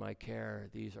have in my care.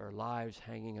 These are lives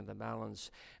hanging in the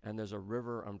balance, and there's a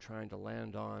river I'm trying to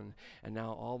land on. And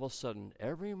now all of a sudden,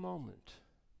 every moment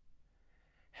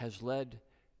has led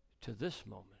to this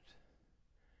moment,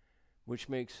 which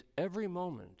makes every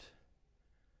moment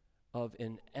of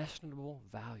inestimable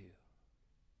value.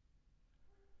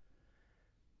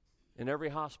 In every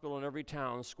hospital in every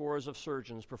town, scores of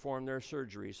surgeons perform their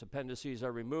surgeries. Appendices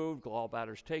are removed,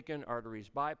 gallbladders taken, arteries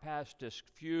bypassed, discs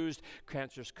fused,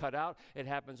 cancers cut out. It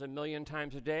happens 1 million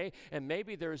times a day, and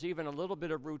maybe there's even a little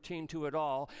bit of routine to it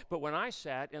all. But when I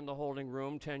sat in the holding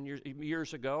room 10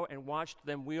 years ago and watched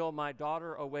them wheel my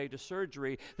daughter away to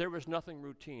surgery, there was nothing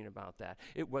routine about that.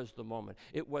 It was the moment.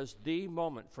 It was the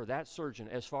moment for that surgeon,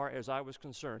 as far as I was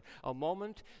concerned. A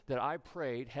moment that I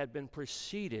prayed had been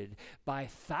preceded by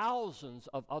thousands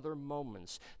of other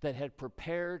moments that had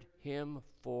prepared him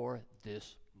for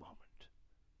this moment.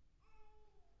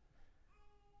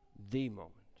 The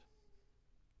moment.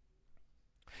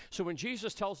 So when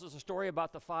Jesus tells us a story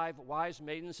about the 5 wise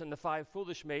maidens and the 5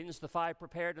 foolish maidens, the 5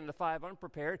 prepared and the 5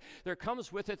 unprepared, there comes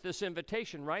with it this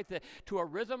invitation, right? That to a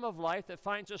rhythm of life that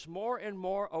finds us more and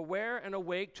more aware and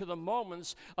awake to the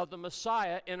moments of the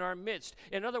Messiah in our midst.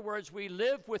 In other words, we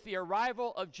live with the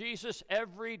arrival of Jesus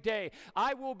every day.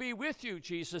 I will be with you,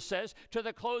 Jesus says, to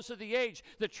the close of the age.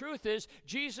 The truth is,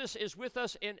 Jesus is with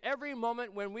us in every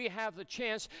moment when we have the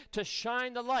chance to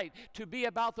shine the light, to be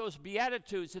about those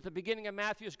Beatitudes at the beginning of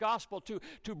Matthew's Gospel,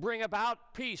 to bring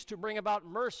about peace, to bring about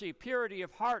mercy, purity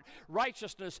of heart,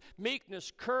 righteousness,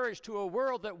 meekness, courage to a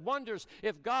world that wonders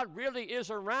if God really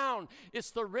is around. It's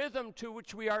the rhythm to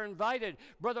which we are invited.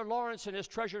 Brother Lawrence, in his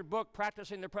treasured book,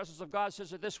 Practicing the Presence of God,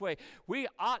 says it this way: we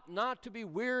ought not to be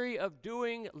weary of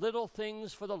doing little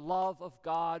things for the love of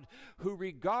God, who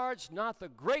regards not the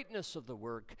greatness of the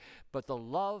work, but the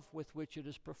love with which it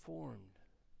is performed.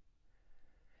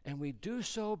 And we do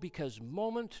so because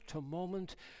moment to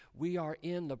moment we are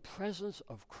in the presence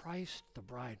of Christ the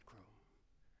bridegroom.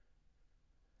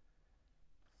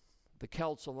 The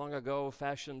Celts long ago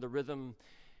fashioned the rhythm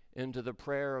into the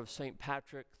prayer of St.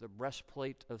 Patrick, the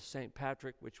breastplate of St.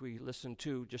 Patrick, which we listened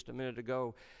to just a minute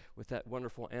ago with that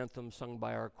wonderful anthem sung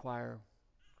by our choir.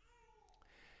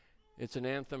 It's an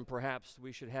anthem perhaps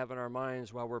we should have in our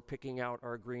minds while we're picking out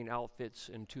our green outfits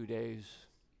in 2 days.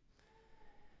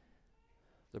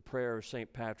 The prayer of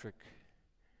St. Patrick: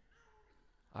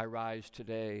 I rise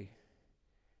today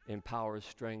in power,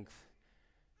 strength,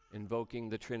 invoking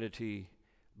the Trinity,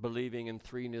 believing in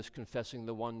threeness, confessing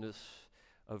the oneness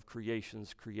of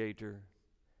creation's creator.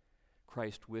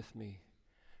 Christ with me,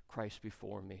 Christ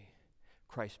before me,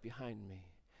 Christ behind me,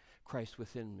 Christ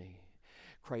within me,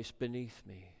 Christ beneath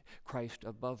me, Christ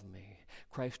above me,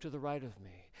 Christ to the right of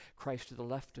me, Christ to the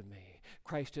left of me,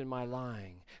 Christ in my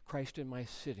lying, Christ in my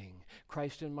sitting,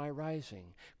 Christ in my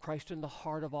rising, Christ in the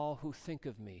heart of all who think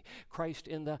of me, Christ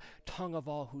in the tongue of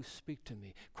all who speak to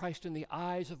me, Christ in the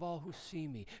eyes of all who see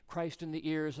me, Christ in the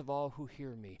ears of all who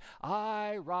hear me.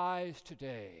 I rise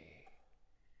today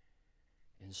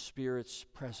in Spirit's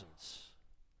presence,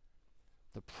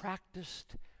 the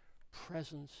practiced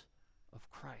presence of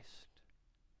Christ.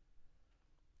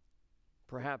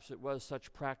 Perhaps it was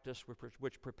such practice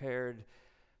which prepared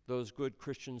those good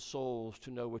Christian souls to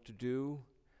know what to do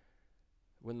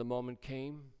when the moment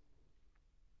came.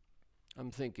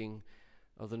 I'm thinking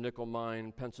of the Nickel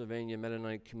Mine, Pennsylvania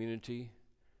Mennonite community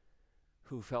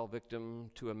who fell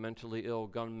victim to a mentally ill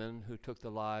gunman who took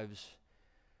the lives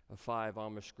of 5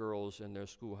 Amish girls in their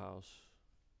schoolhouse.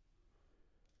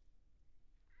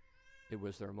 It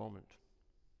was their moment.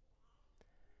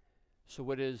 So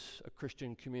what is a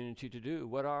Christian community to do?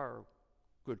 What are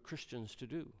good Christians to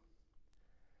do?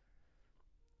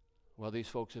 Well, these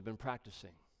folks have been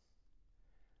practicing.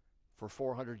 For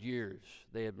 400 years,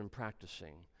 they have been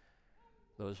practicing,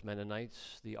 those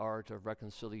Mennonites, the art of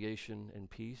reconciliation and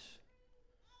peace.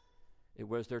 It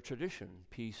was their tradition,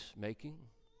 peacemaking.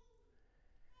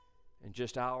 In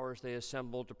just hours, they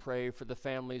assembled to pray for the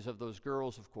families of those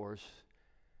girls, of course,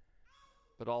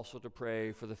 but also to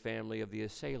pray for the family of the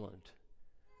assailant,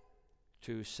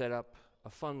 to set up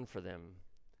a fund for them,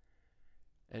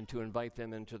 and to invite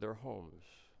them into their homes,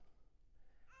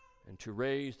 and to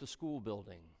raise the school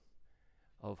building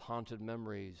of haunted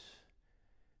memories,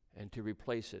 and to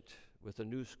replace it with a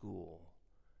new school,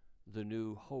 the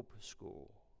New Hope School.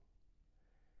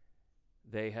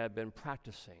 They had been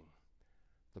practicing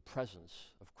the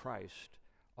presence of Christ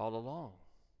all along,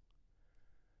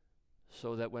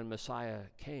 so that when Messiah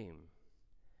came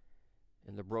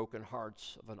in the broken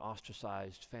hearts of an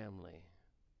ostracized family,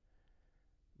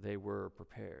 they were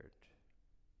prepared.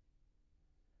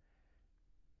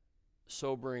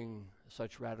 Sobering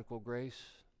such radical grace.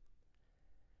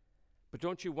 But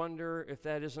don't you wonder if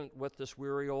that isn't what this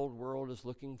weary old world is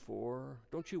looking for?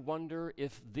 Don't you wonder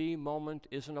if the moment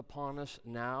isn't upon us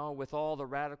now with all the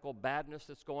radical badness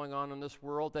that's going on in this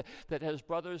world, that as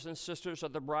brothers and sisters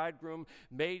of the bridegroom,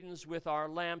 maidens with our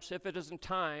lamps, if it isn't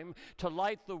time to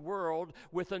light the world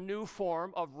with a new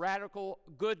form of radical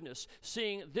goodness,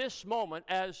 seeing this moment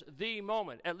as the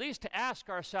moment, at least to ask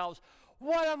ourselves,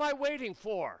 what am I waiting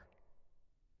for?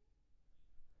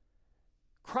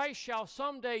 Christ shall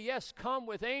someday, yes, come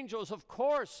with angels, of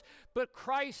course, but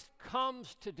Christ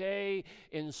comes today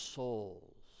in souls,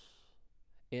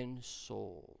 in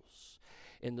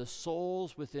the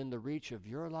souls within the reach of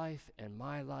your life and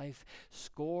my life,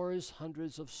 scores,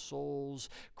 hundreds of souls,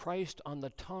 Christ on the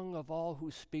tongue of all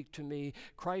who speak to me,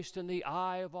 Christ in the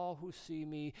eye of all who see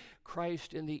me,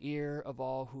 Christ in the ear of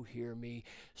all who hear me,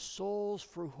 souls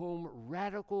for whom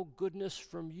radical goodness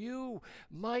from you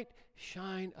might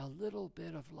shine a little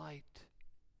bit of light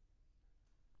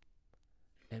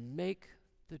and make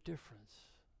the difference.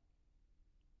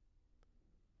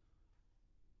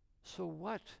 So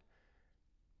what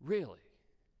really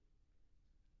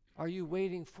are you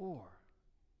waiting for?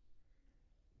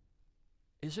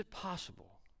 Is it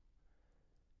possible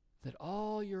that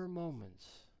all your moments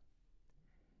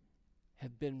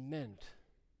have been meant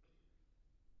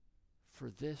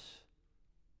for this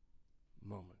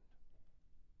moment?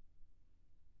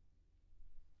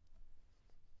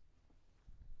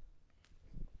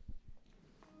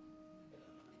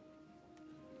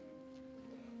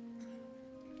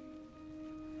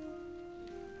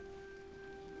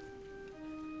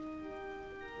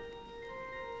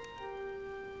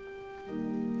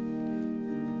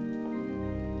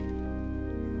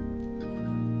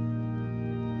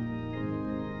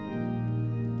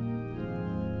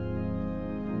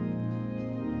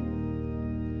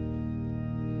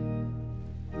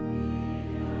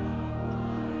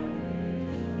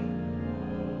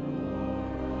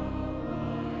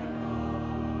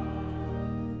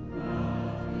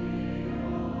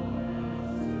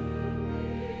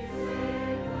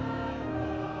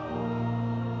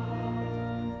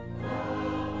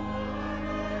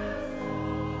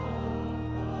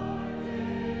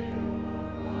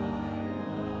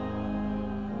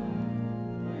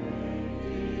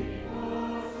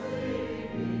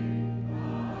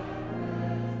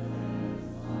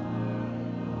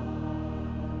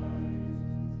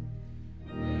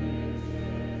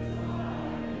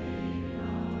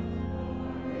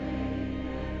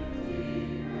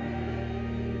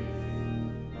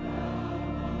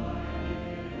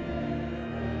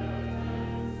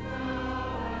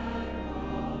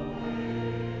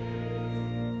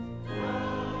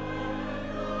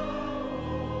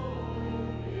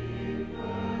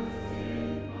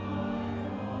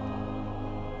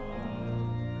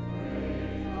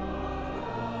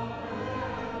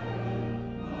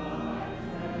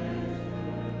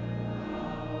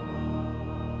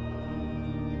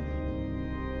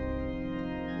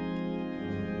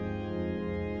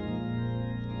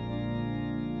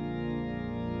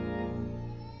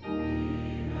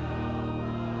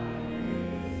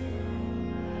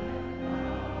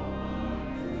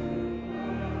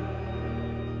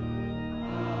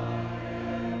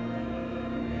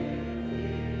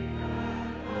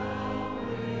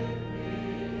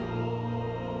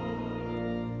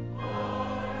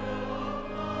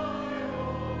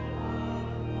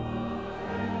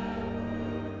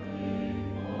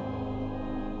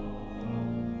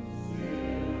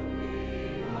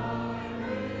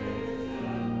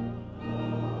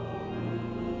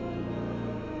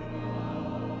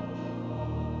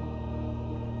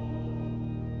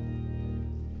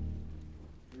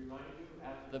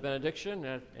 the benediction,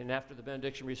 and after the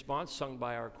benediction response sung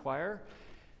by our choir,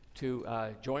 to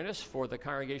join us for the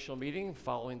congregational meeting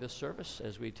following this service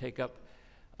as we take up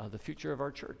the future of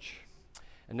our church.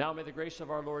 And now may the grace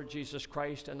of our Lord Jesus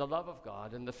Christ and the love of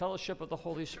God and the fellowship of the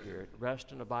Holy Spirit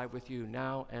rest and abide with you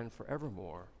now and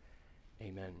forevermore.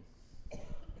 Amen.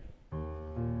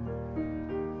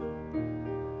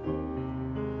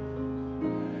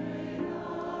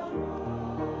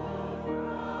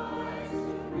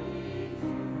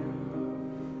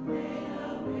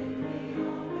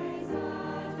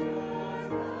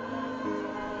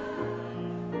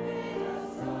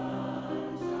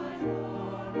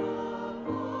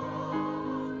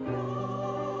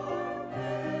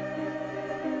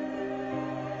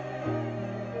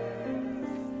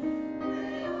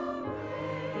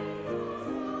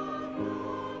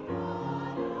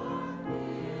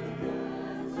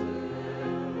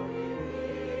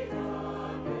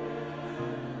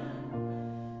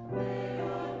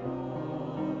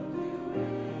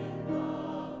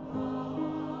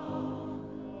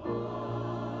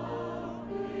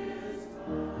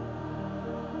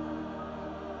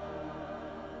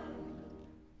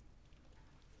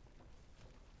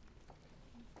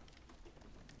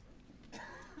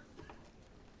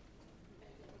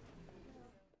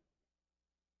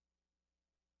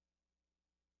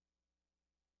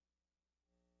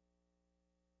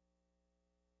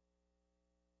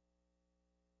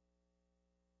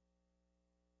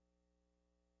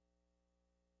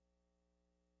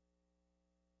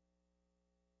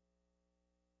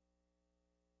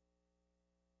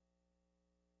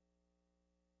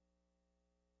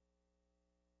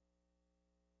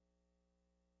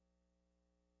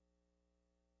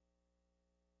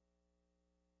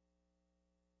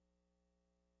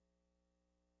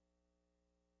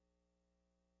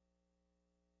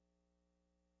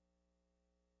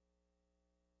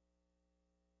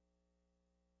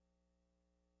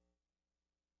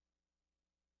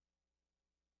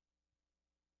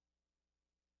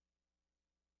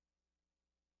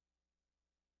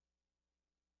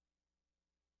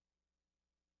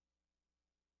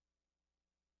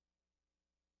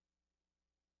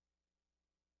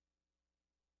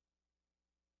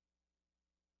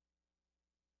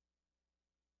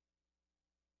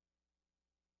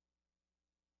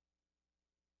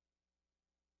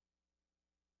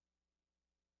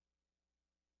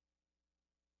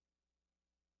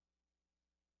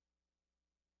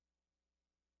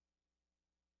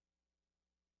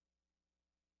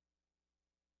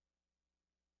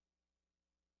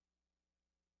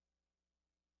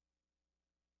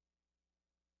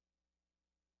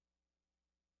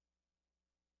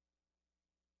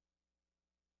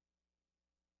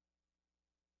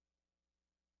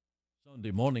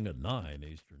 Sunday morning at 9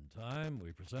 Eastern Time,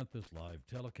 we present this live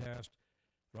telecast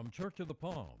from Church of the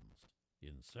Palms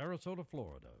in Sarasota,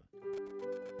 Florida.